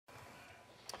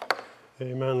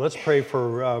Amen. Let's pray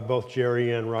for both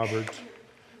Jerry and Robert.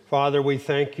 Father, we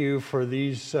thank you for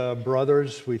these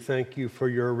brothers. We thank you for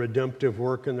your redemptive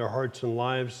work in their hearts and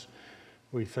lives.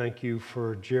 We thank you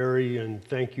for Jerry and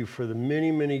thank you for the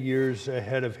many, many years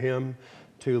ahead of him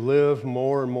to live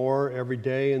more and more every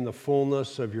day in the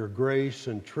fullness of your grace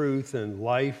and truth and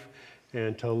life,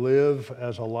 and to live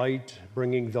as a light,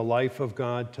 bringing the life of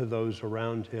God to those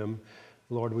around him.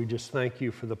 Lord, we just thank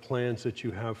you for the plans that you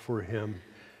have for him.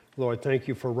 Lord, thank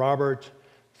you for Robert.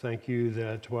 Thank you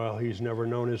that while he's never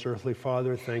known his earthly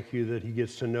father, thank you that he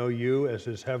gets to know you as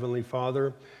his heavenly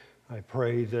Father. I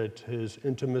pray that his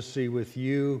intimacy with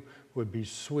you would be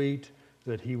sweet,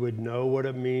 that he would know what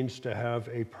it means to have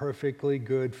a perfectly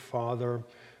good Father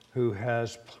who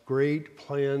has great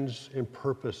plans and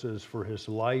purposes for his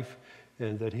life,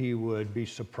 and that he would be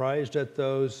surprised at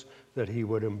those, that he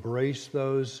would embrace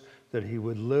those, that he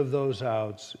would live those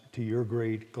out to your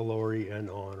great glory and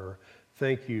honor.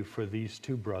 Thank you for these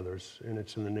two brothers, and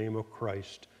it's in the name of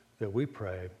Christ that we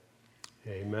pray.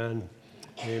 Amen.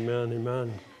 Amen.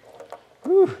 Amen.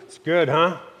 Whew, it's good,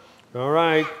 huh? All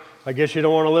right. I guess you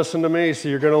don't want to listen to me, so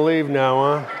you're going to leave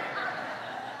now, huh?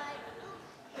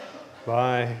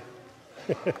 Bye.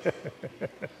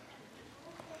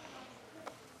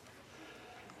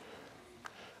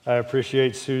 I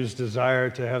appreciate Sue's desire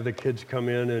to have the kids come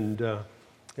in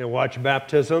and watch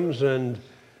baptisms, and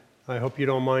I hope you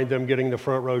don't mind them getting the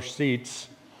front row seats.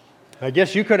 I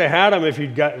guess you could have had them if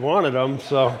you'd wanted them,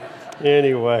 so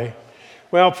anyway.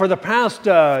 Well, for the past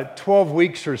 12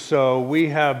 weeks or so, we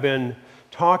have been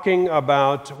talking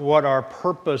about what our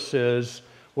purpose is,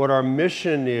 what our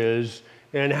mission is,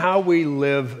 and how we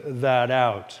live that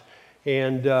out.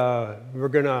 And we're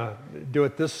going to do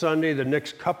it this Sunday, the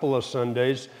next couple of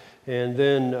Sundays. And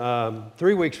then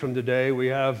 3 weeks from today, we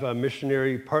have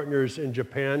missionary partners in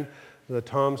Japan. The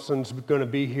Thompson's going to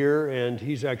be here, and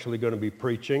he's actually going to be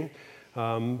preaching.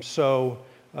 So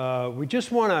we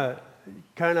just want to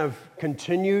kind of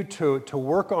continue to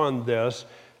work on this.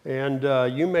 And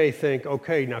you may think,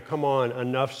 okay, now come on,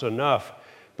 enough's enough.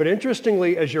 But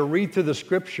interestingly, as you read through the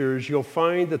scriptures, you'll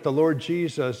find that the Lord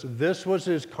Jesus, this was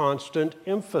his constant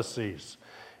emphasis.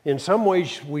 In some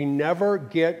ways, we never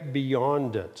get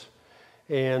beyond it.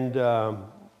 And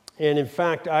in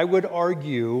fact, I would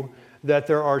argue that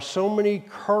there are so many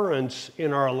currents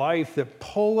in our life that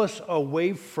pull us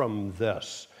away from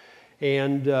this.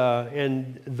 And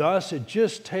thus, it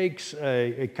just takes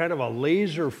a kind of a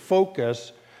laser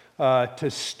focus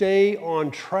to stay on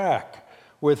track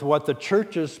with what the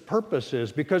church's purpose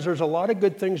is, because there's a lot of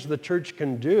good things the church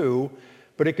can do,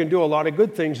 but it can do a lot of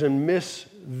good things and miss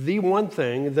the one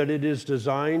thing that it is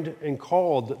designed and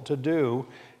called to do,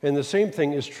 and the same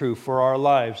thing is true for our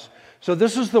lives. So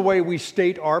this is the way we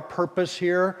state our purpose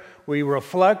here. We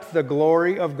reflect the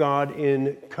glory of God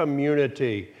in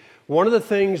community. One of the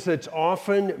things that's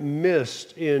often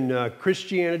missed in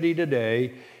Christianity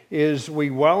today is we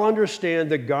well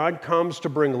understand that God comes to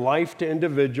bring life to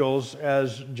individuals,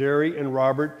 as Jerry and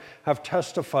Robert have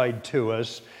testified to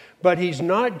us. But he's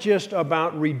not just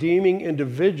about redeeming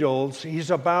individuals,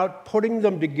 he's about putting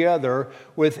them together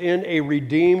within a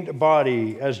redeemed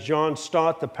body. As John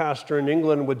Stott, the pastor in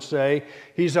England, would say,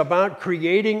 he's about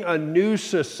creating a new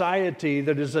society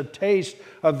that is a taste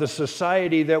of the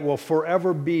society that will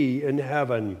forever be in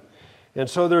heaven. And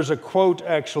so there's a quote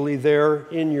actually there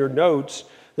in your notes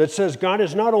that says, God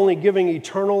is not only giving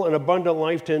eternal and abundant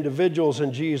life to individuals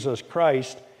in Jesus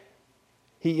Christ,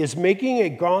 he is making a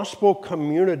gospel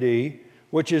community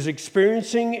which is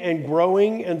experiencing and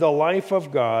growing in the life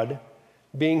of God,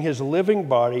 being his living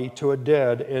body to a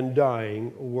dead and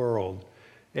dying world.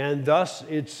 And thus,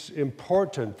 it's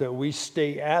important that we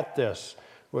stay at this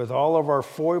with all of our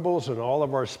foibles and all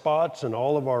of our spots and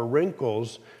all of our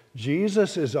wrinkles.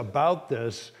 Jesus is about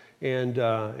this.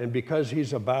 And because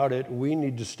he's about it, we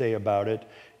need to stay about it,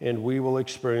 and we will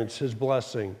experience his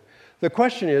blessing. The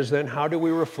question is then, how do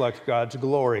we reflect God's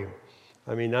glory?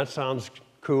 I mean, that sounds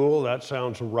cool, that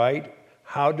sounds right.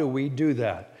 How do we do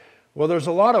that? Well, there's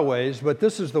a lot of ways, but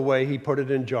this is the way he put it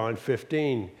in John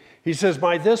 15. He says,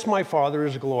 by this my Father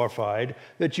is glorified,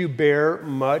 that you bear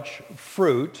much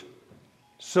fruit,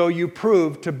 so you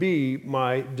prove to be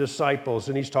my disciples.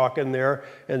 And he's talking there,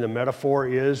 and the metaphor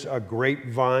is a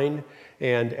grapevine.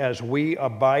 And as we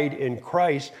abide in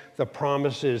Christ, the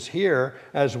promise is here,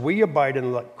 as we abide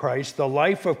in Christ, the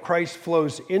life of Christ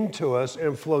flows into us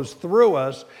and flows through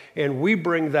us, and we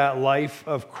bring that life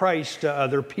of Christ to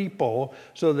other people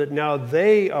so that now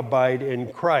they abide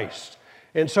in Christ.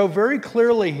 And so very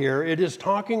clearly here, it is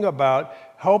talking about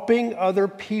helping other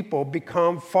people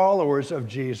become followers of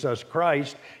Jesus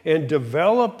Christ and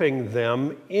developing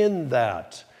them in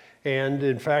that. And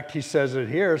in fact, he says it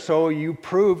here, so you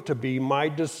prove to be my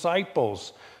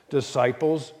disciples.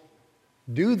 Disciples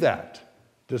do that.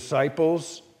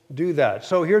 Disciples do that.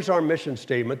 So here's our mission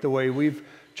statement, the way we've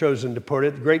chosen to put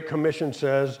it. The Great Commission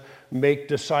says, make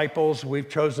disciples. We've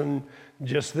chosen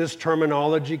just this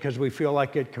terminology because we feel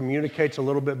like it communicates a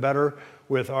little bit better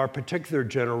with our particular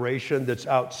generation that's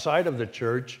outside of the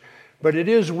church. But it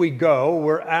is we go,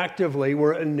 we're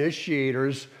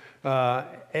initiators,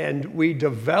 and we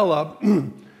develop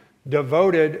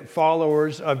devoted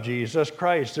followers of Jesus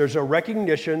Christ. There's a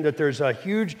recognition that there's a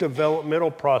huge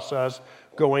developmental process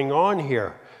going on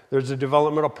here. There's a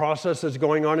developmental process that's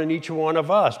going on in each one of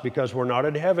us because we're not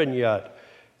in heaven yet.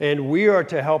 And we are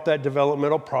to help that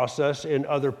developmental process in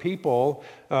other people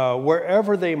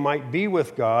wherever they might be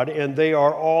with God, and they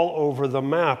are all over the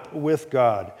map with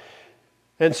God.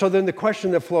 And so then the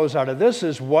question that flows out of this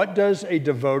is, what does a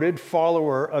devoted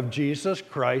follower of Jesus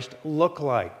Christ look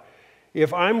like?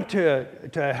 If I'm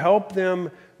to help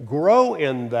them grow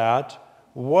in that,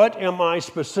 what am I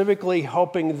specifically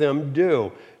helping them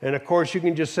do? And of course, you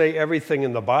can just say everything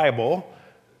in the Bible,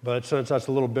 but since that's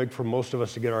a little big for most of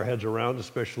us to get our heads around,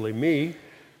 especially me,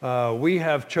 we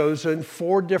have chosen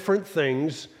 4 different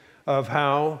things of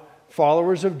how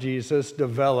followers of Jesus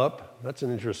develop. That's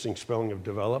an interesting spelling of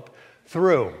develop.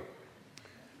 Through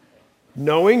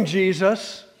knowing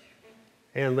Jesus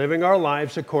and living our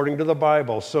lives according to the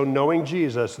Bible. So knowing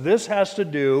Jesus, this has to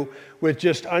do with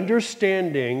just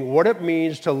understanding what it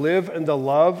means to live in the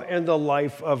love and the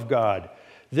life of God.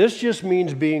 This just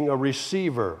means being a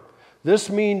receiver. This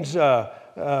means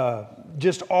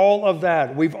just all of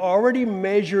that. We've already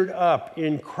measured up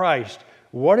in Christ.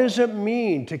 What does it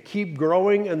mean to keep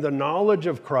growing in the knowledge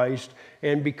of Christ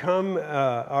and become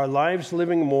our lives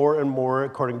living more and more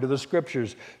according to the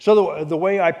Scriptures? So the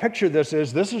way I picture this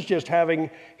is just having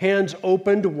hands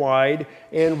opened wide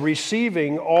and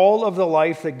receiving all of the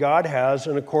life that God has.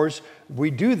 And of course, we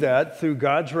do that through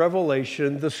God's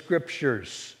revelation, the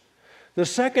Scriptures. The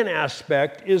second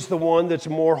aspect is the one that's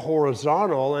more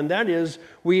horizontal, and that is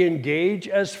we engage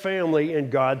as family in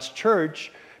God's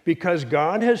church because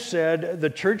God has said the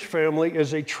church family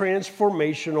is a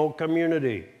transformational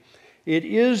community. It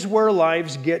is where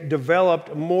lives get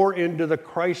developed more into the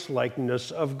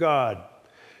Christ-likeness of God.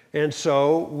 And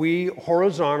so we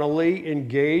horizontally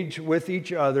engage with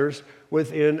each other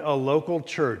within a local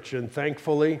church. And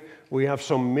thankfully, we have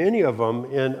so many of them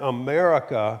in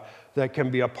America that can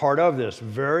be a part of this.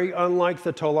 Very unlike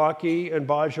the Tolaki and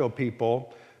Bajo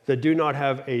people that do not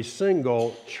have a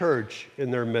single church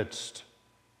in their midst.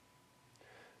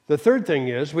 The third thing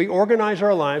is we organize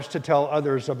our lives to tell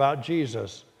others about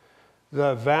Jesus.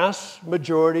 The vast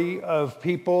majority of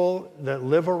people that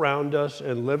live around us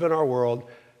and live in our world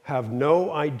have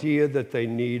no idea that they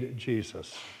need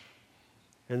Jesus.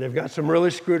 And they've got some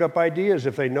really screwed up ideas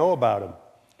if they know about him.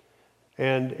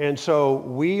 And so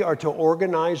we are to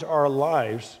organize our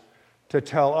lives to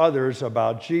tell others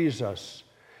about Jesus.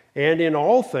 And in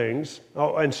all things,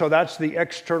 and so that's the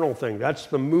external thing. That's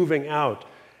the moving out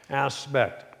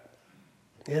aspect.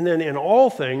 And then in all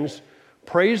things,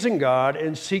 praising God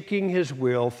and seeking his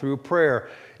will through prayer.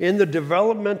 In the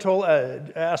developmental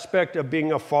aspect of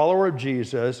being a follower of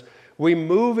Jesus, we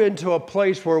move into a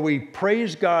place where we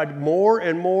praise God more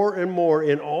and more and more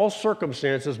in all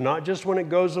circumstances, not just when it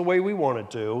goes the way we want it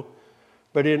to,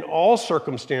 but in all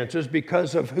circumstances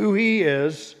because of who he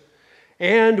is.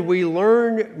 And we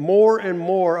learn more and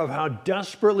more of how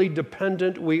desperately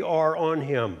dependent we are on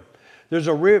him. There's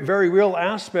a very real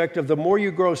aspect of the more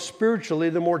you grow spiritually,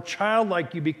 the more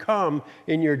childlike you become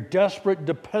in your desperate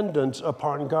dependence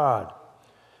upon God.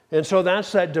 And so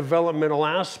that's that developmental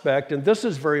aspect, and this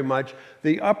is very much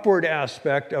the upward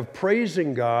aspect of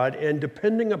praising God and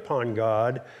depending upon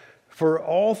God for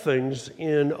all things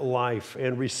in life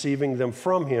and receiving them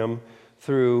from him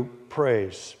through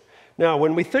praise. Now,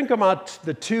 when we think about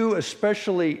the two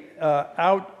especially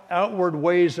outward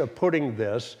ways of putting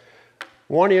this,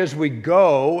 one is we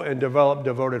go and develop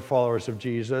devoted followers of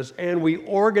Jesus, and we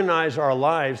organize our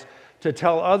lives to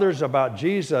tell others about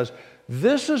Jesus.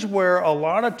 This is where a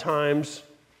lot of times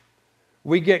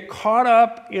we get caught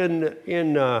up in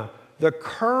the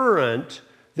current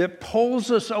that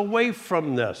pulls us away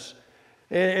from this.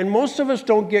 And most of us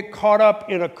don't get caught up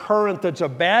in a current that's a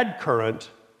bad current.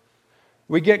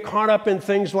 We get caught up in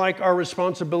things like our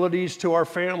responsibilities to our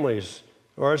families,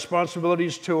 or our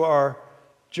responsibilities to our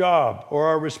job, or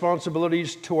our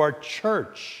responsibilities to our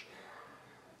church.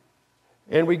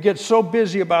 And we get so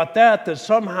busy about that that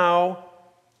somehow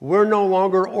We're no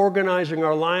longer organizing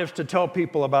our lives to tell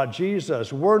people about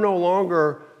Jesus. We're no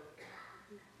longer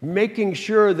making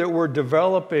sure that we're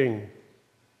developing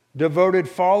devoted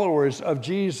followers of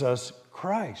Jesus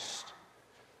Christ.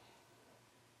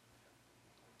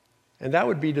 And that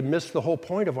would be to miss the whole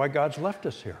point of why God's left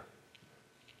us here.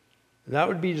 That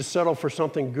would be to settle for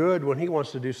something good when he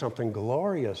wants to do something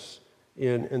glorious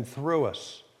in and through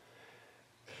us.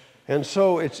 And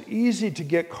so it's easy to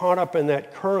get caught up in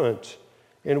that current,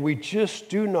 and we just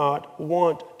do not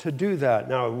want to do that.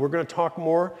 Now, we're going to talk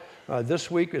more this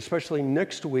week, especially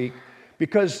next week,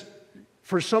 because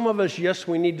for some of us, yes,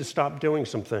 we need to stop doing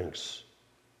some things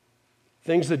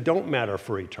that don't matter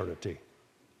for eternity.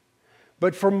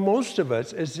 But for most of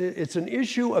us, it's an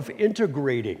issue of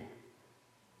integrating.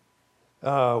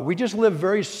 We just live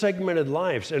very segmented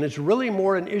lives, and it's really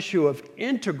more an issue of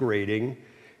integrating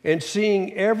and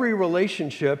seeing every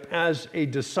relationship as a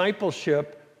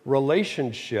discipleship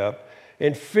relationship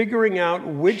and figuring out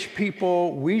which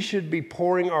people we should be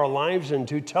pouring our lives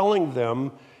into, telling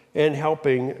them and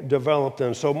helping develop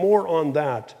them. So more on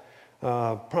that,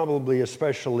 probably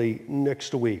especially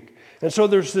next week. And so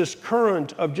there's this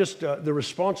current of just the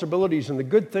responsibilities and the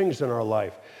good things in our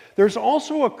life. There's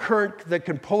also a current that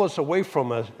can pull us away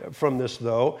from this,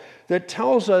 though, that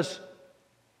tells us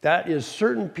that is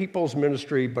certain people's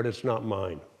ministry, but it's not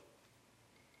mine.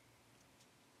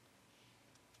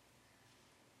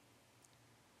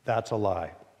 That's a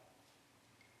lie.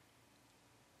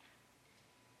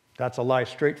 That's a lie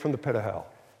straight from the pit of hell.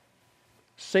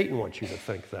 Satan wants you to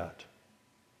think that.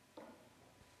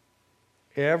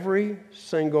 Every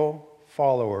single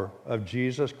follower of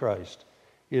Jesus Christ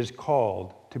is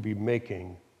called to be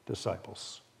making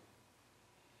disciples.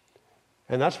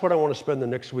 And that's what I want to spend the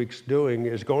next weeks doing,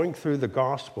 is going through the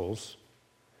Gospels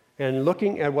and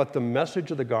looking at what the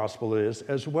message of the gospel is,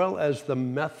 as well as the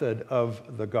method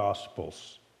of the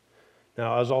Gospels.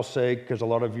 Now, as I'll say, because a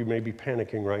lot of you may be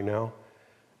panicking right now,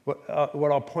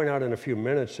 what I'll point out in a few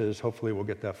minutes is, hopefully we'll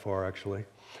get that far actually,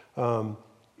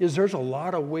 is there's a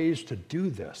lot of ways to do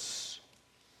this,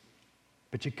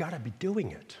 but you got to be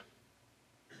doing it.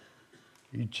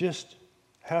 You just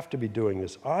have to be doing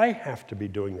this. I have to be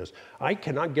doing this. I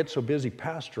cannot get so busy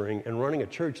pastoring and running a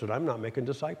church that I'm not making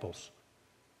disciples.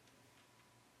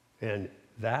 And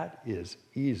that is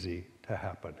easy to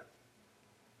happen.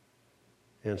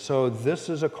 And so this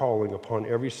is a calling upon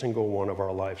every single one of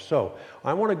our lives. So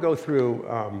I want to go through,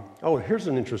 here's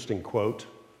an interesting quote.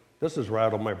 This has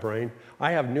rattled my brain.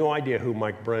 I have no idea who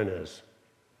Mike Brenn is,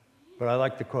 but I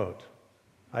like the quote.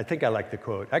 I think I like the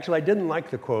quote. Actually, I didn't like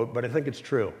the quote, but I think it's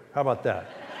true. How about that?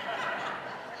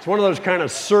 It's one of those kind of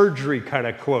surgery kind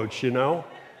of quotes, you know?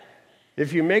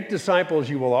 If you make disciples,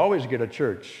 you will always get a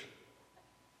church.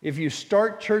 If you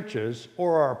start churches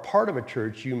or are a part of a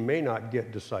church, you may not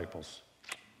get disciples.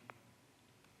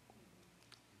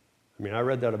 I mean, I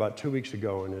read that about 2 weeks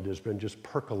ago, and it has been just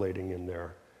percolating in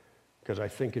there because I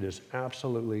think it is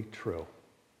absolutely true.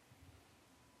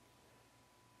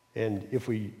 And if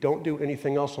we don't do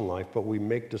anything else in life, but we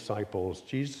make disciples,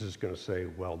 Jesus is going to say,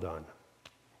 well done.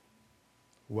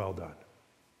 Well done.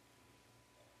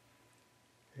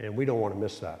 And we don't want to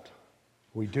miss that.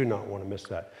 We do not want to miss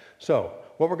that. So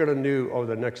what we're going to do over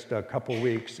the next couple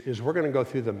weeks is we're going to go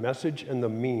through the message and the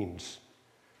means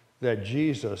that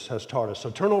Jesus has taught us. So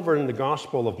turn over in the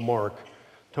Gospel of Mark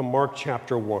to Mark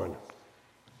chapter 1.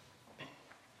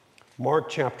 Mark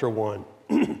chapter 1.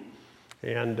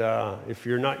 And if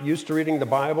you're not used to reading the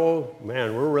Bible,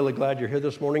 man, we're really glad you're here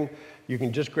this morning. You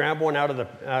can just grab one out of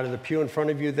the pew in front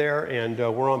of you there, and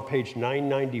we're on page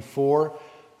 994.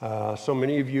 So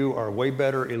many of you are way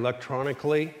better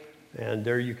electronically, and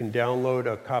there you can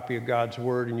download a copy of God's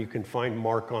Word, and you can find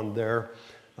Mark on there.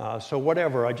 So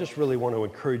whatever, I just really want to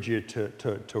encourage you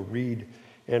to read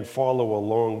and follow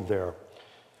along there.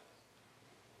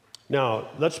 Now,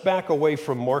 let's back away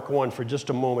from Mark 1 for just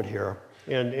a moment here.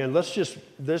 And let's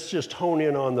just hone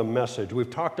in on the message. We've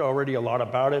talked already a lot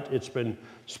about it. It's been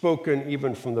spoken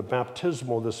even from the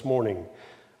baptismal this morning.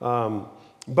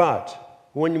 But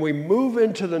when we move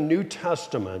into the New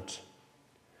Testament,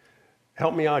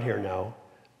 help me out here now,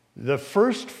 the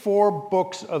first 4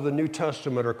 books of the New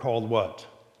Testament are called what?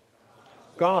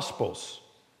 Gospels.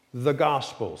 The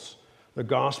Gospels. The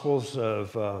Gospels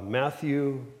of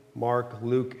Matthew, Mark,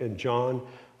 Luke, and John.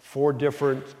 4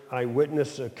 different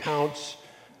eyewitness accounts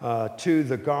to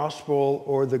the gospel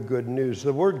or the good news.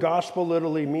 The word gospel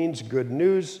literally means good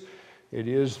news. It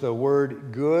is the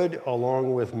word good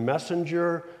along with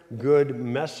messenger, good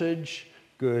message,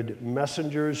 good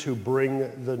messengers who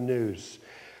bring the news.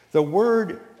 The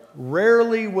word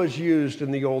rarely was used in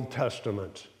the Old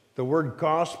Testament. The word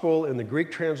gospel in the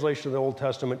Greek translation of the Old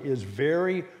Testament is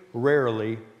very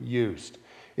rarely used.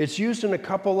 It's used in a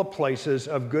couple of places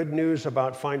of good news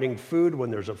about finding food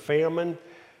when there's a famine,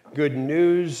 good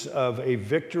news of a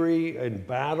victory in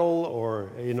battle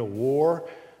or in a war.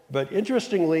 But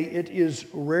interestingly, it is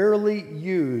rarely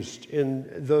used in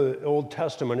the Old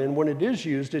Testament. And when it is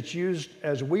used, it's used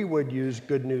as we would use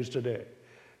good news today.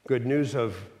 Good news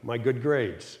of my good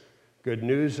grades, good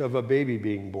news of a baby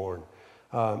being born.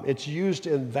 It's used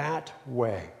in that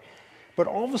way. But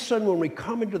all of a sudden, when we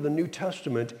come into the New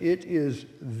Testament, it is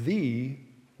the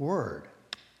Word.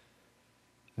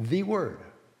 The Word.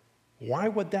 Why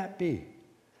would that be?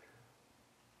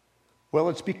 Well,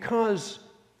 it's because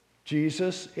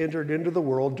Jesus entered into the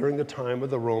world during the time of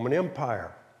the Roman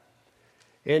Empire.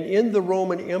 And in the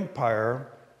Roman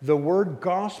Empire, the word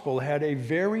gospel had a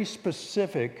very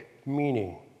specific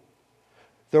meaning.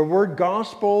 The word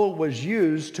gospel was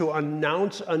used to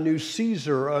announce a new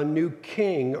Caesar, a new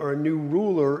king, or a new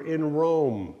ruler in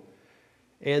Rome,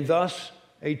 and thus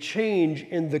a change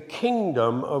in the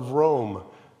kingdom of Rome,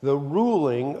 the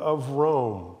ruling of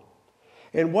Rome.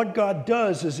 And what God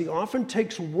does is he often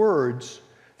takes words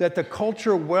that the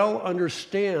culture well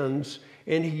understands,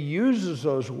 and he uses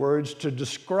those words to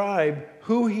describe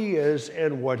who he is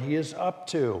and what he is up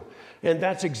to. And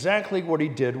that's exactly what he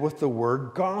did with the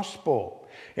word gospel.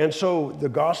 And so the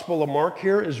Gospel of Mark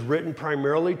here is written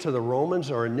primarily to the Romans,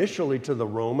 or initially to the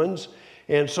Romans.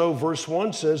 And so verse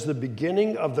 1 says, the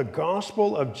beginning of the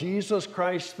gospel of Jesus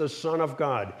Christ, the Son of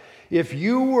God. If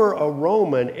you were a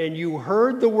Roman and you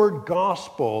heard the word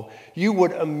gospel, you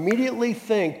would immediately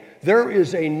think there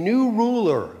is a new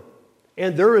ruler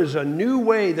and there is a new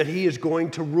way that he is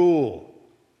going to rule.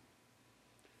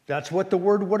 That's what the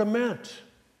word would have meant.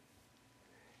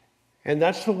 And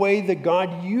that's the way that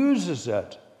God uses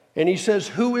it. And he says,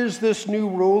 who is this new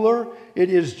ruler? It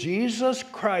is Jesus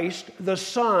Christ, the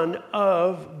Son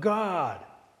of God.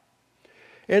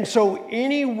 And so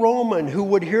any Roman who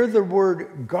would hear the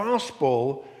word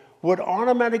gospel would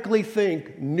automatically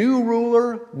think new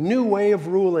ruler, new way of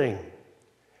ruling.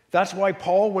 That's why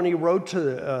Paul, when he wrote to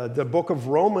the book of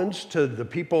Romans to the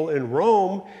people in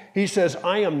Rome, he says,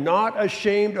 I am not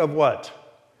ashamed of what?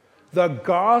 The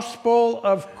gospel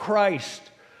of Christ.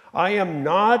 I am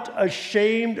not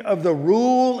ashamed of the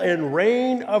rule and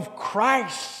reign of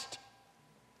Christ.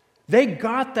 They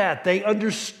got that. They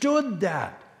understood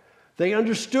that. They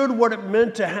understood what it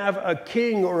meant to have a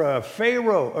king or a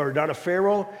pharaoh, or not a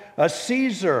pharaoh, a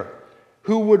Caesar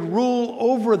who would rule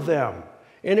over them.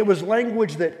 And it was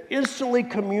language that instantly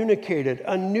communicated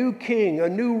a new king, a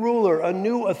new ruler, a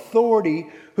new authority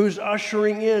who's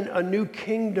ushering in a new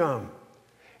kingdom.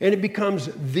 And it becomes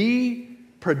the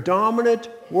predominant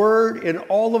word in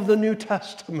all of the New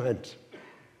Testament.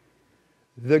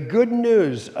 The good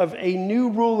news of a new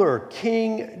ruler,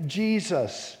 King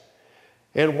Jesus.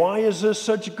 And why is this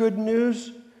such good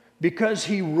news? Because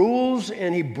he rules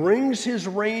and he brings his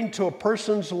reign to a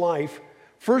person's life,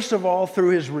 first of all, through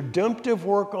his redemptive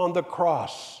work on the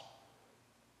cross.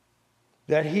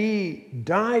 That he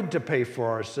died to pay for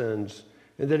our sins,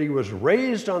 and that he was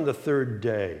raised on the third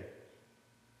day,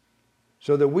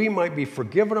 so that we might be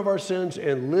forgiven of our sins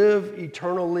and live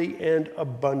eternally and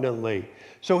abundantly.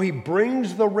 So he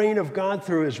brings the reign of God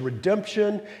through his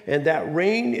redemption, and that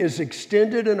reign is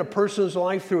extended in a person's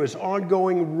life through his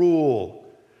ongoing rule.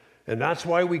 And that's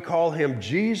why we call him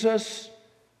Jesus,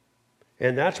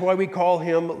 and that's why we call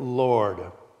him Lord.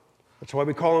 That's why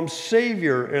we call him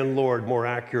Savior and Lord, more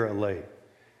accurately.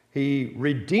 He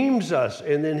redeems us,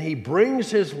 and then he brings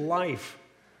his life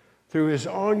through his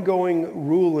ongoing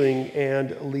ruling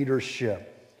and leadership.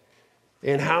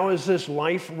 And how is this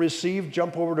life received?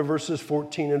 Jump over to verses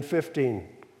 14 and 15.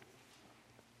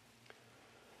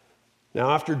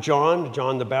 Now, after John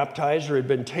the Baptizer, had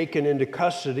been taken into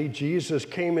custody, Jesus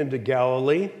came into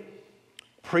Galilee,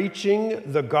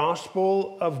 preaching the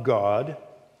gospel of God.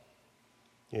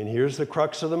 And here's the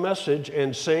crux of the message,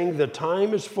 and saying, the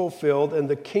time is fulfilled and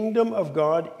the kingdom of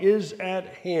God is at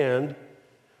hand.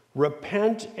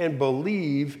 Repent and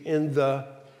believe in the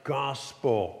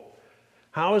gospel.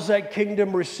 How is that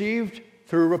kingdom received?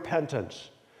 Through repentance.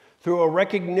 Through a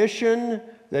recognition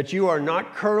that you are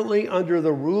not currently under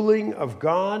the ruling of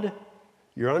God.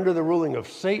 You're under the ruling of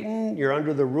Satan. You're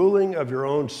under the ruling of your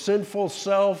own sinful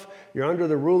self. You're under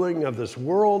the ruling of this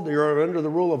world. You're under the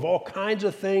rule of all kinds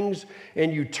of things.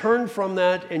 And you turn from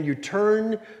that and you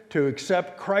turn to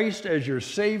accept Christ as your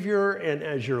Savior and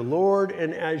as your Lord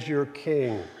and as your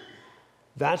King.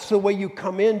 That's the way you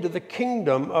come into the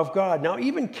kingdom of God. Now,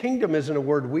 even kingdom isn't a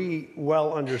word we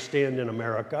well understand in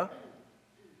America.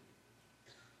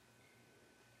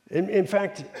 In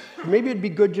fact, maybe it'd be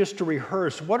good just to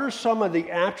rehearse. What are some of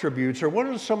the attributes or what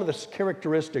are some of the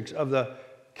characteristics of the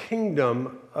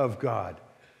kingdom of God?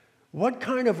 What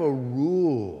kind of a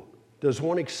rule does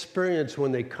one experience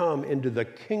when they come into the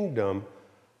kingdom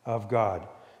of God?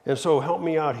 And so help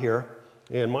me out here.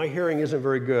 And my hearing isn't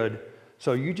very good,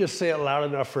 so you just say it loud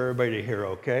enough for everybody to hear,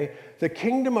 okay? The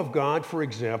kingdom of God, for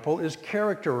example, is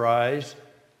characterized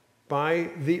by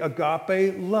the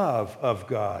agape love of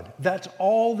God. That's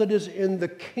all that is in the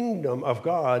kingdom of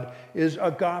God is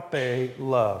agape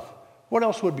love. What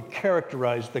else would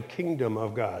characterize the kingdom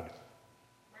of God?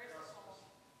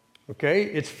 Okay,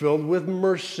 it's filled with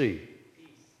mercy,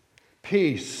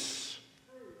 peace.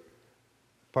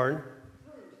 Pardon?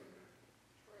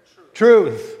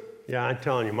 Truth. Yeah, I'm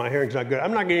telling you, my hearing's not good.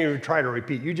 I'm not going to even try to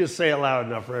repeat. You just say it loud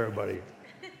enough for everybody.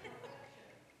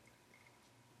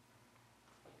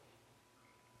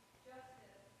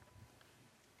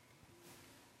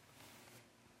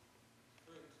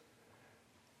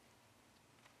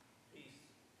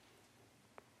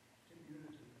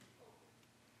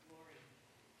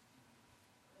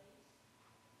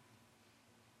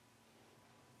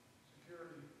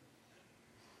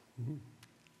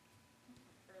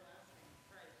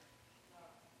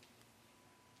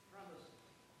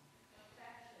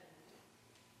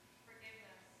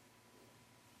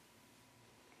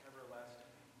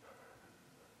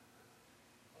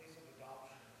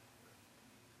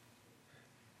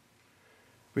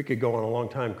 We could go on a long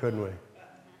time, couldn't we?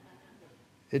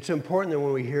 It's important that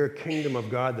when we hear kingdom of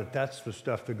God, that that's the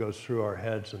stuff that goes through our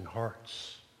heads and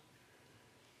hearts.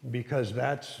 Because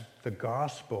that's the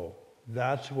gospel.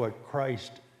 That's what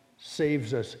Christ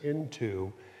saves us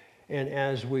into. And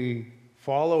as we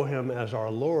follow him as our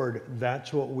Lord,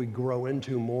 that's what we grow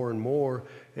into more and more.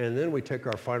 And then we take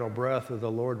our final breath as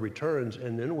the Lord returns,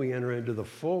 and then we enter into the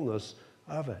fullness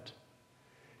of it.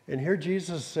 And here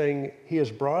Jesus is saying he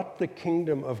has brought the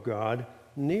kingdom of God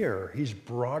near. He's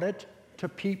brought it to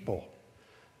people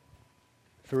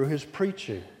through his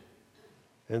preaching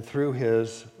and through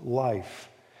his life.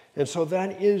 And so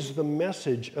that is the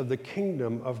message of the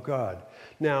kingdom of God.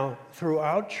 Now,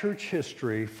 throughout church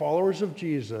history, followers of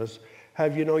Jesus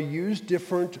have, used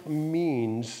different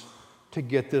means to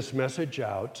get this message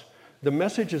out. The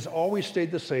message has always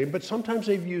stayed the same, but sometimes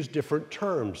they've used different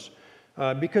terms.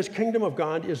 Because kingdom of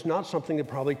God is not something that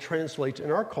probably translates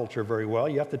in our culture very well.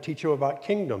 You have to teach them about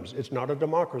kingdoms. It's not a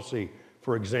democracy,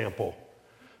 for example.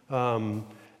 So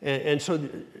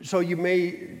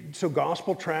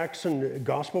gospel tracts and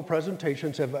gospel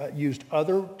presentations have used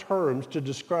other terms to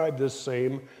describe this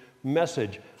same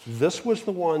message. This was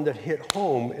the one that hit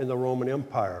home in the Roman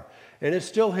Empire, and it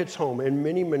still hits home in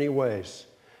many, many ways.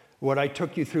 What I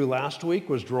took you through last week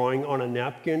was drawing on a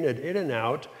napkin at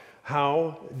In-N-Out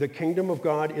how the kingdom of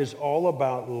God is all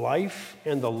about life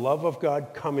and the love of God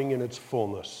coming in its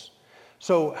fullness.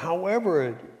 So however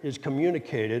it is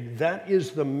communicated, that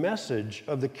is the message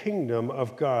of the kingdom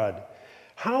of God.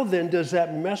 How then does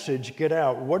that message get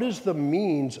out? What is the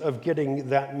means of getting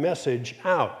that message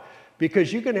out?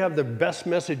 Because you can have the best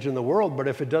message in the world, but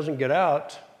if it doesn't get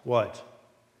out, what?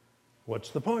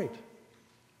 What's the point?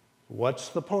 What's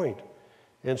the point?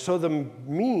 And so the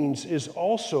means is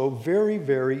also very,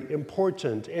 very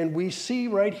important. And we see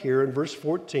right here in verse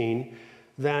 14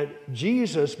 that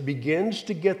Jesus begins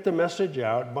to get the message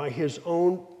out by his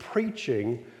own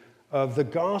preaching of the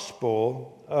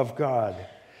gospel of God.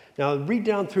 Now, read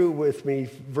down through with me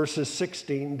verses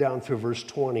 16 down through verse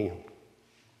 20.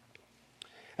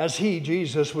 As he,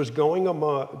 Jesus, was going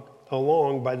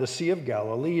along by the Sea of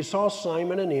Galilee, he saw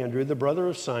Simon and Andrew, the brother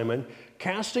of Simon,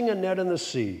 casting a net in the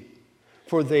sea,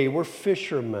 for they were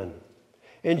fishermen.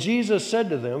 And Jesus said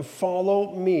to them,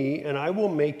 "Follow me, and I will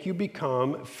make you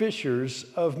become fishers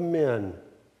of men."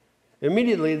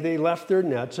 Immediately they left their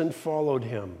nets and followed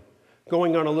him.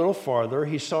 Going on a little farther,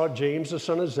 he saw James the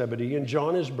son of Zebedee and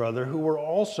John his brother, who were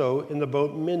also in the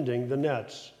boat mending the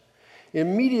nets.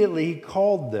 Immediately he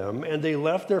called them, and they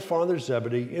left their father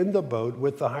Zebedee in the boat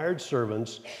with the hired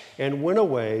servants and went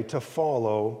away to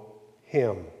follow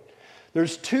him.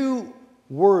 There's two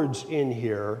words in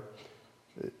here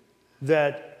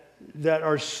that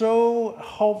are so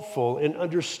helpful in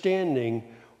understanding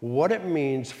what it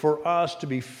means for us to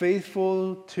be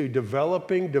faithful to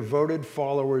developing devoted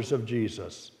followers of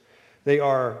Jesus. They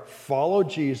are follow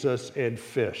Jesus and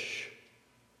fish.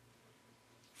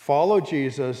 Follow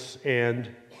Jesus and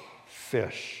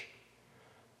fish.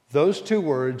 Those two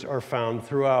words are found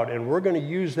throughout, and we're going to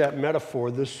use that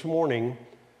metaphor this morning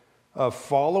of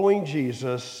following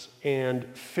Jesus and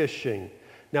fishing.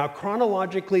 Now,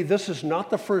 chronologically, this is not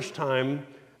the first time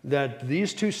that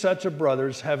these two sets of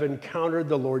brothers have encountered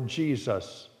the Lord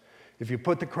Jesus. If you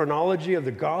put the chronology of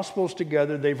the Gospels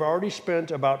together, they've already spent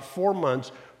about 4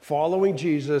 months following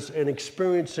Jesus and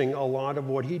experiencing a lot of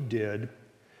what he did.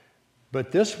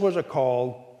 But this was a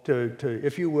call to,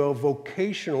 if you will,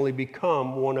 vocationally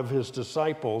become one of his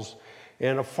disciples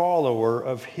and a follower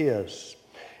of his.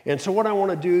 And so what I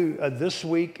want to do this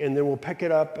week, and then we'll pick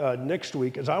it up next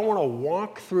week, is I want to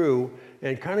walk through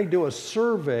and kind of do a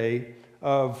survey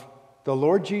of the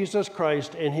Lord Jesus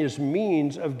Christ and his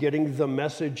means of getting the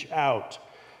message out.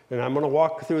 And I'm going to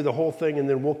walk through the whole thing, and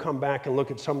then we'll come back and look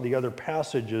at some of the other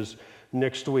passages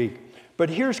next week.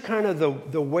 But here's kind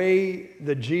of the way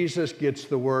that Jesus gets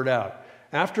the word out.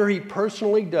 After he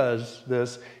personally does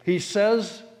this, he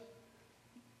says,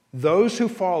 those who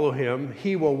follow him,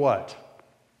 he will what?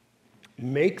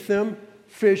 Make them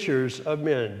fishers of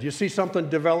men. Do you see something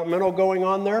developmental going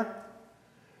on there?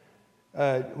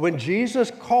 When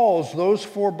Jesus calls those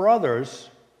 4 brothers,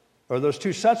 or those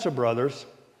 2 sets of brothers,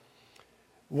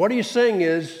 what he's saying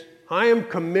is, I am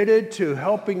committed to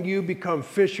helping you become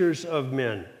fishers of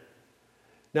men.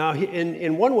 Now,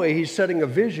 in one way, he's setting a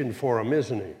vision for them,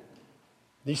 isn't he?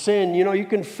 He's saying, you know, you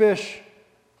can fish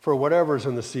for whatever's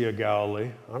in the Sea of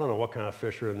Galilee. I don't know what kind of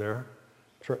fish are in there.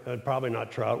 Probably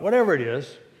not trout, whatever it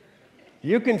is.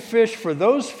 You can fish for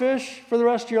those fish for the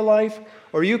rest of your life,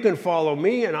 or you can follow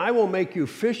me and I will make you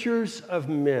fishers of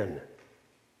men.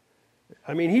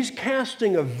 I mean, he's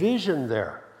casting a vision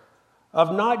there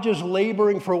of not just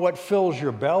laboring for what fills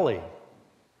your belly,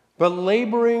 but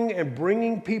laboring and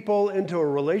bringing people into a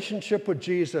relationship with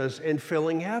Jesus and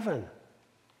filling heaven.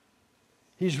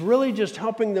 He's really just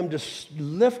helping them to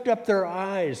lift up their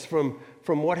eyes from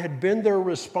what had been their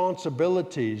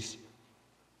responsibilities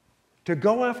to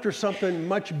go after something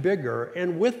much bigger.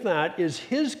 And with that is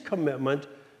his commitment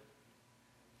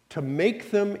to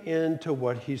make them into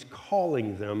what he's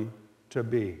calling them to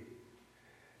be.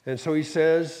 And so he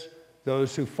says,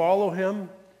 those who follow him,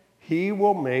 he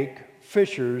will make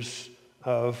fishers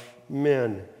of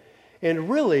men. And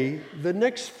really, the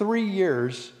next 3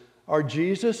 years are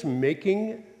Jesus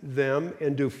making them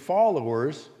into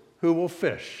followers who will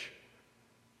fish.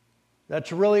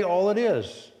 That's really all it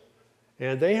is.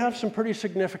 And they have some pretty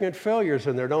significant failures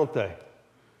in there, don't they?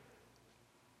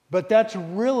 But that's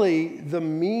really the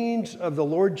means of the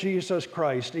Lord Jesus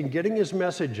Christ in getting his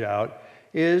message out,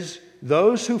 is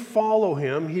those who follow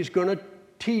him, he's going to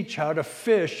teach how to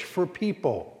fish for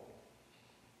people.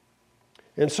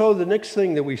 And so the next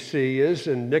thing that we see is,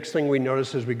 and next thing we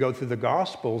notice as we go through the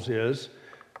Gospels is,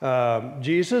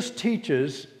 Jesus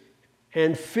teaches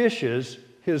and fishes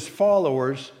his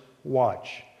followers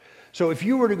watch. So if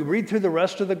you were to read through the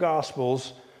rest of the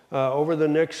Gospels over the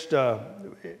next,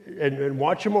 and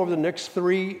watch him over the next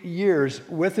 3 years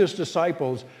with his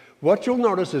disciples, what you'll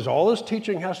notice is all his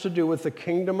teaching has to do with the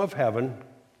kingdom of heaven,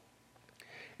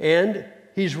 and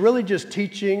he's really just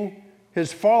teaching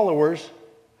his followers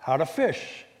how to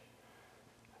fish.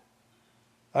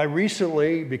 I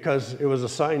recently, because it was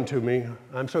assigned to me,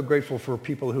 I'm so grateful for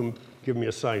people who give me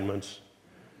assignments,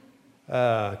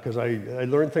 because I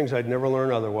learned things I'd never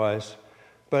learn otherwise.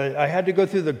 But I had to go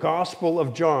through the Gospel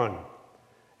of John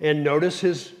and notice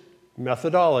his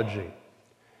methodology.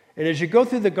 And as you go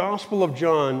through the Gospel of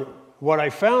John, what I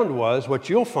found was, what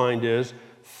you'll find is,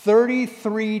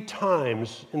 33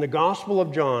 times in the Gospel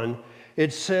of John,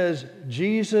 it says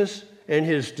Jesus and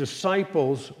his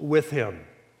disciples with him.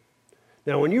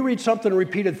 Now, when you read something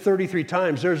repeated 33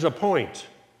 times, there's a point.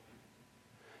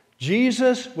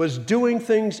 Jesus was doing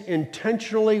things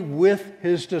intentionally with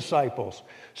his disciples.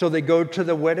 So they go to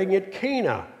the wedding at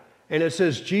Cana, and it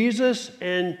says Jesus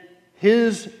and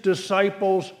his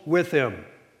disciples with him.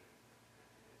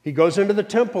 He goes into the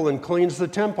temple and cleans the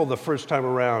temple the first time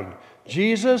around.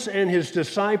 Jesus and his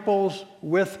disciples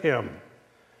with him.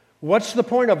 What's the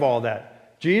point of all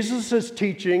that? Jesus is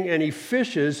teaching and he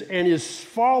fishes, and his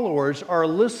followers are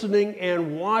listening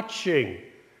and watching.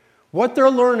 What they're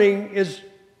learning is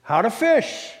how to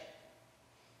fish.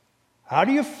 How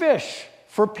do you fish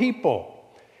for people?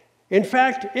 In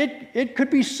fact, it could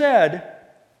be said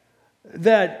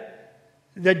that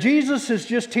Jesus is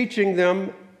just teaching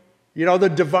them, the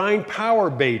divine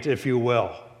power bait, if you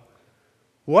will.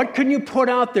 What can you put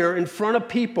out there in front of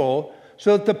people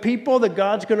so that the people that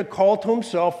God's going to call to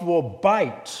himself will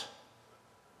bite?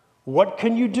 What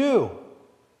can you do?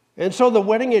 And so the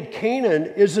wedding at Canaan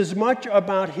is as much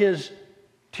about his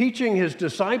teaching his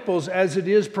disciples as it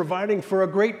is providing for a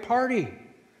great party.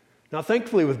 Now,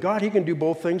 thankfully, with God, he can do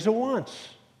both things at once.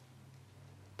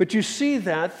 But you see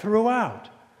that throughout.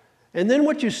 And then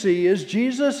what you see is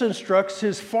Jesus instructs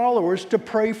his followers to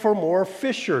pray for more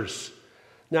fishers.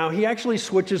 Now, he actually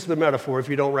switches the metaphor if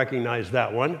you don't recognize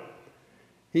that one.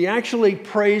 He actually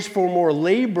prays for more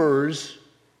laborers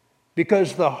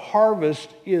because the harvest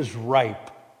is ripe.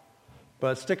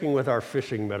 But sticking with our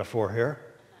fishing metaphor here,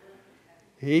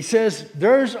 he says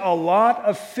there's a lot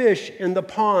of fish in the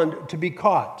pond to be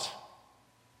caught.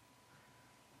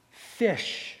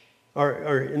 Fish,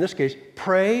 or in this case,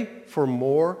 pray for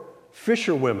more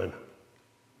fisherwomen.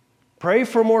 Pray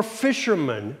for more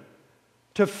fishermen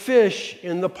to fish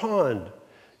in the pond.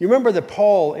 You remember that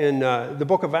Paul, in the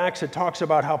book of Acts, it talks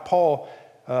about how Paul,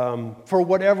 for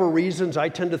whatever reasons, I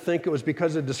tend to think it was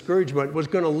because of discouragement, was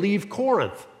going to leave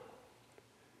Corinth.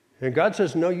 And God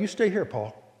says, no, you stay here,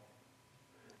 Paul.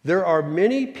 There are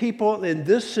many people in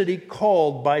this city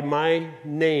called by my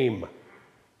name.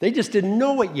 They just didn't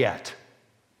know it yet.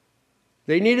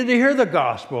 They needed to hear the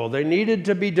gospel. They needed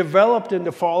to be developed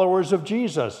into followers of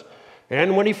Jesus.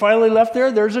 And when he finally left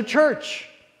there, there's a church.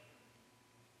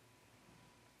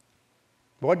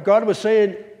 What God was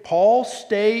saying, Paul,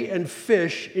 stay and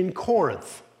fish in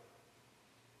Corinth.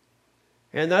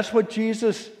 And that's what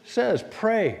Jesus says,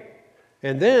 pray.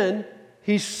 And then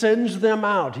he sends them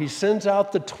out. He sends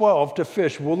out the 12 to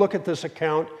fish. We'll look at this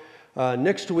account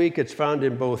next week. It's found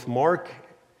in both Mark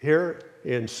here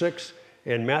in 6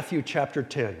 and Matthew chapter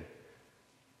 10.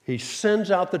 He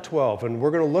sends out the 12, and we're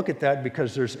going to look at that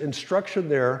because there's instruction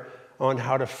there on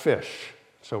how to fish.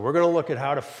 So we're going to look at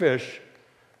how to fish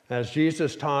as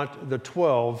Jesus taught the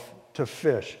 12 to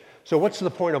fish. So what's the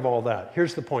point of all that?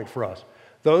 Here's the point for us.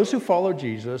 Those who follow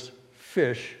Jesus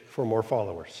fish for more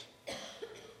followers.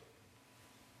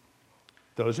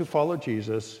 Those who follow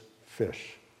Jesus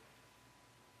fish.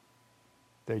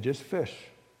 They just fish.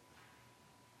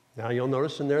 Now you'll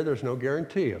notice in there's no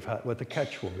guarantee of what the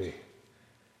catch will be.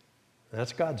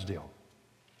 That's God's deal.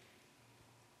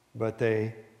 But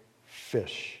they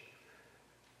fish.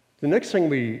 The next thing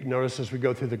we notice as we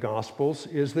go through the Gospels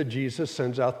is that Jesus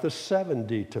sends out the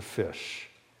 70 to fish.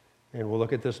 And we'll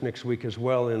look at this next week as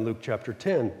well in Luke chapter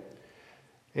 10.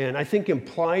 And I think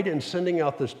implied in sending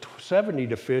out the 70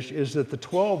 to fish is that the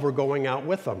 12 were going out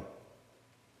with them.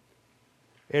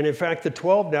 And in fact, the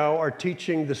 12 now are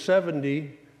teaching the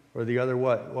 70, or the other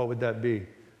what? What would that be?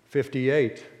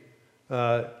 58.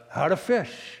 How to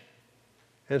fish.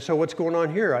 And so what's going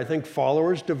on here? I think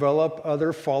followers develop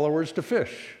other followers to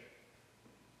fish.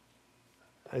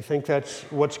 I think that's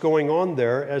what's going on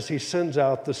there as he sends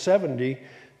out the 70.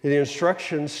 The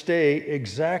instructions stay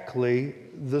exactly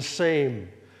the same.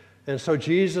 And so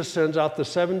Jesus sends out the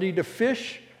 70 to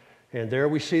fish, and there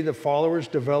we see the followers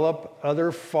develop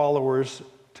other followers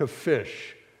to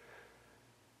fish.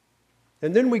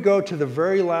 And then we go to the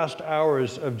very last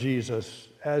hours of Jesus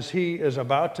as he is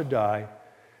about to die.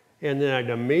 And then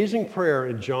an amazing prayer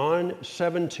in John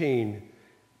 17,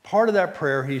 part of that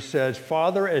prayer he says,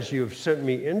 Father, as you have sent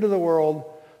me into the world,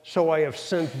 so I have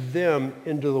sent them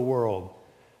into the world.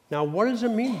 Now, what does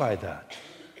it mean by that?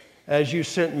 As you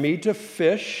sent me to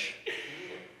fish,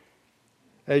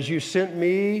 as you sent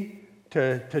me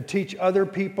to teach other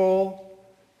people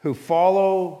who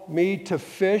follow me to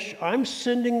fish, I'm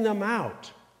sending them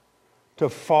out to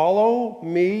follow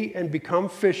me and become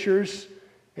fishers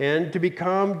and to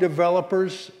become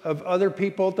developers of other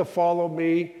people to follow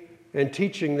me and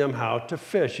teaching them how to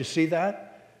fish. You see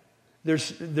that?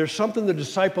 There's something the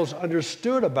disciples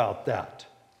understood about that.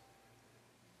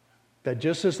 That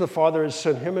just as the Father has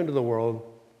sent him into the world,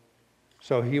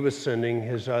 so he was sending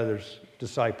his other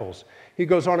disciples. He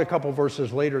goes on a couple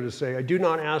verses later to say, I do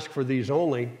not ask for these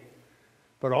only,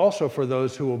 but also for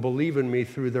those who will believe in me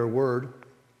through their word.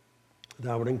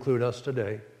 That would include us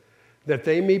today. That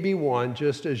they may be one,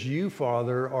 just as you,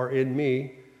 Father, are in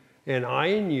me, and I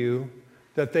in you,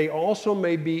 that they also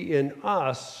may be in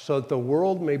us, so that the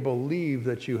world may believe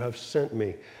that you have sent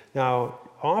me. Now,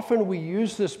 often we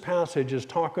use this passage as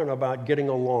talking about getting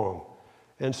along,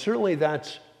 and certainly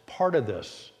that's part of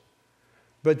this.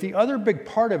 But the other big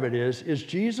part of it is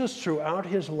Jesus throughout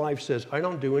his life says, I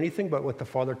don't do anything but what the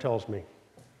Father tells me.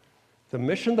 The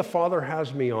mission the Father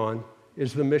has me on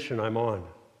is the mission I'm on.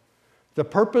 The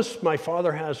purpose my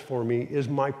Father has for me is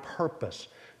my purpose.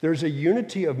 There's a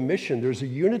unity of mission. There's a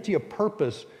unity of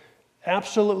purpose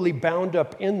absolutely bound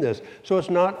up in this. So it's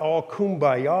not all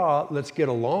kumbaya, let's get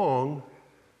along.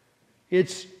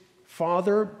 It's,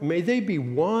 Father, may they be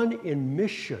one in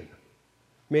mission.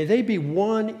 May they be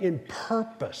one in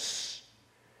purpose,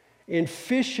 in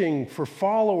fishing for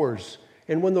followers.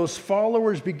 And when those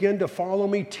followers begin to follow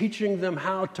me, teaching them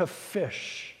how to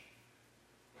fish.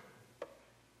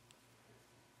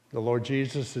 The Lord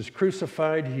Jesus is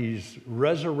crucified, he's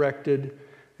resurrected,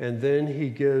 And then he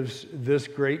gives this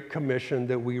great commission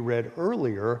that we read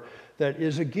earlier that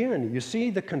is, again, you see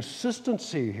the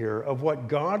consistency here of what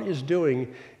God is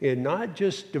doing in not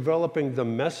just developing the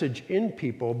message in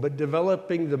people, but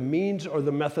developing the means or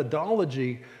the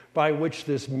methodology by which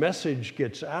this message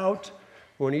gets out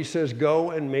when he says,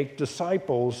 go and make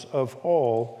disciples of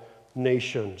all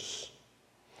nations.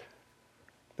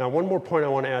 Now, one more point I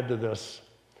want to add to this.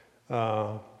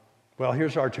 Well,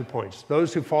 here's our 2 points.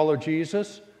 Those who follow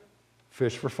Jesus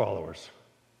fish for followers.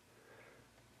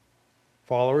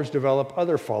 Followers develop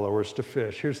other followers to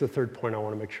fish. Here's the 3rd point I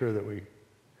want to make sure that we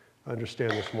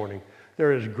understand this morning.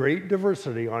 There is great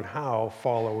diversity on how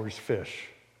followers fish.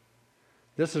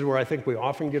 This is where I think we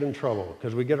often get in trouble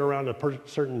because we get around a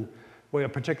certain way a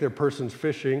particular person's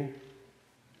fishing,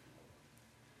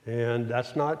 and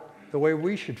that's not the way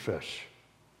we should fish.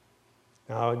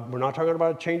 Now, we're not talking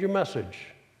about a change of message.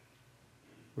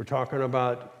 We're talking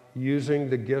about using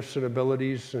the gifts and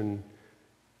abilities and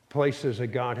places that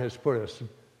God has put us.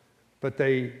 But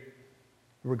they,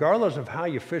 regardless of how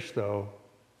you fish, though,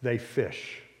 they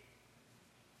fish.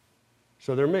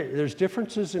 So there's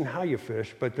differences in how you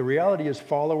fish, but the reality is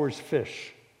followers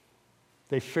fish.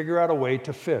 They figure out a way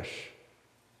to fish.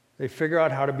 They figure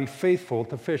out how to be faithful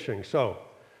to fishing. So,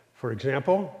 for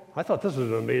example, I thought this was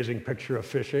an amazing picture of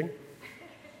fishing.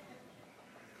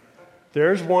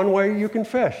 There's one way you can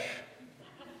fish.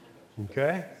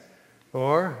 Okay?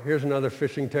 Or here's another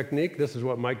fishing technique. This is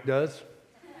what Mike does,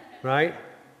 right?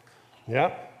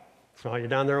 Yep. Saw you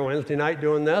down there Wednesday night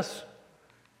doing this.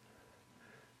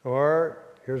 Or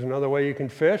here's another way you can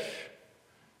fish.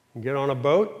 You get on a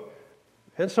boat.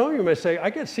 And some of you may say, I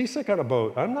get seasick on a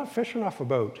boat. I'm not fishing off a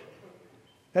boat.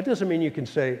 That doesn't mean you can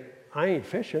say, I ain't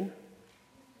fishing.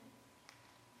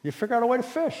 You figure out a way to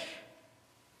fish.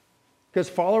 Because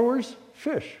followers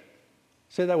fish.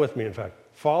 Say that with me, in fact.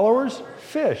 Followers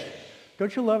fish.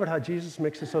 Don't you love it how Jesus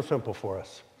makes it so simple for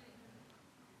us?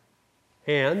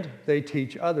 And they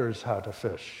teach others how to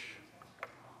fish.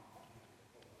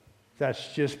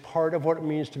 That's just part of what it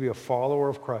means to be a follower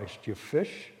of Christ. You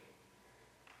fish,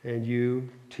 and you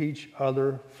teach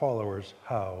other followers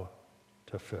how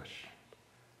to fish.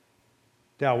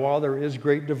 Now, while there is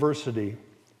great diversity,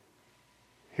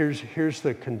 here's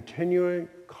the continuing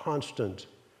constant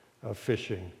of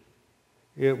fishing.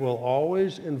 It will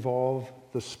always involve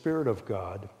the Spirit of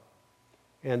God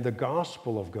and the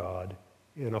gospel of God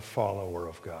in a follower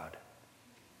of God.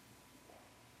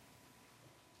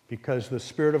 Because the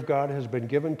Spirit of God has been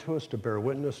given to us to bear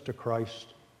witness to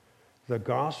Christ. The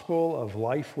gospel of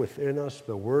life within us,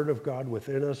 the Word of God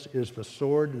within us, is the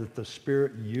sword that the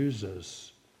Spirit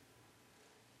uses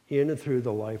in and through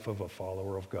the life of a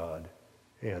follower of God,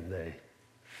 and they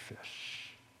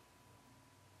fish.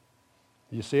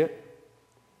 You see it?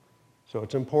 So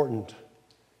it's important.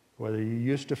 Whether you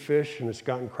used to fish and it's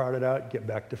gotten crowded out, get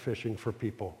back to fishing for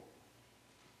people.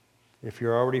 If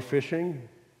you're already fishing,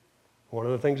 one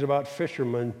of the things about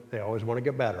fishermen, they always want to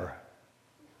get better.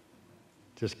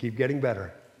 Just keep getting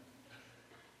better.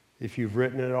 If you've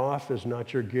written it off as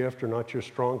not your gift or not your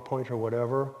strong point or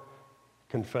whatever,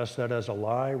 confess that as a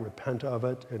lie, repent of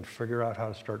it, and figure out how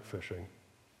to start fishing.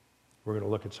 We're going to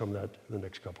look at some of that in the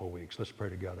next couple of weeks. Let's pray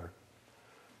together.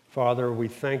 Father, we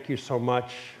thank you so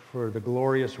much for the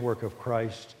glorious work of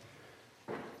Christ,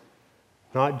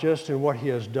 not just in what he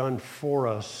has done for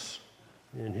us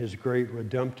in his great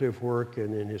redemptive work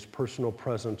and in his personal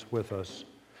presence with us,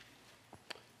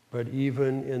 but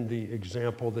even in the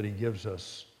example that he gives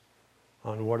us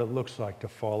on what it looks like to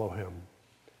follow him.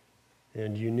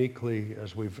 And uniquely,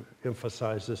 as we've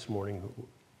emphasized this morning,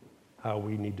 how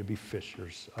we need to be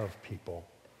fishers of people.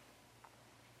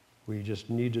 We just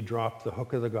need to drop the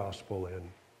hook of the gospel in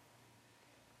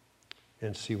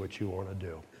and see what you want to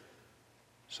do.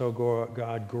 So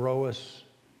God, grow us,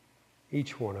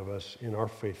 each one of us, in our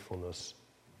faithfulness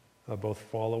of both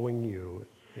following you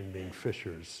and being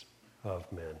fishers of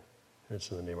men. And it's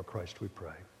in the name of Christ we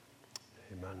pray.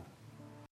 Amen.